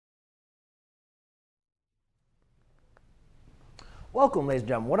Welcome, ladies and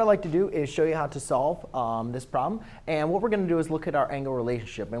gentlemen. What I'd like to do is show you how to solve this problem. And what we're going to do is look at our angle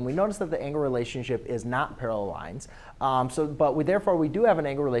relationship. And we notice that the angle relationship is not parallel lines. Therefore, we do have an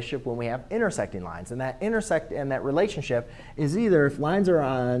angle relationship when we have intersecting lines. And that relationship is either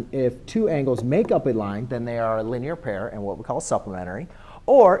if two angles make up a line, then they are a linear pair and what we call supplementary.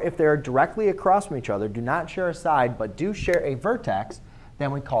 Or if they're directly across from each other, do not share a side, but do share a vertex,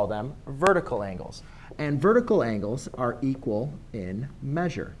 then we call them vertical angles. And vertical angles are equal in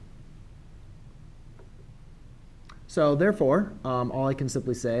measure. So therefore, all I can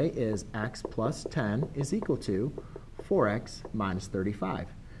simply say is x plus 10 is equal to 4x minus 35.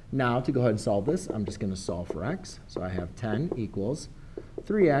 Now, to go ahead and solve this, I'm just going to solve for x. So I have 10 equals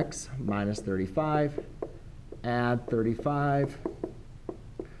 3x minus 35, add 35,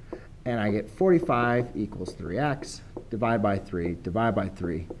 and I get 45 equals 3x, divide by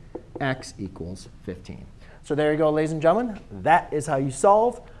 3, x equals 15. So there you go, ladies and gentlemen. That is how you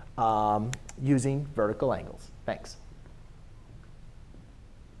solve using vertical angles. Thanks.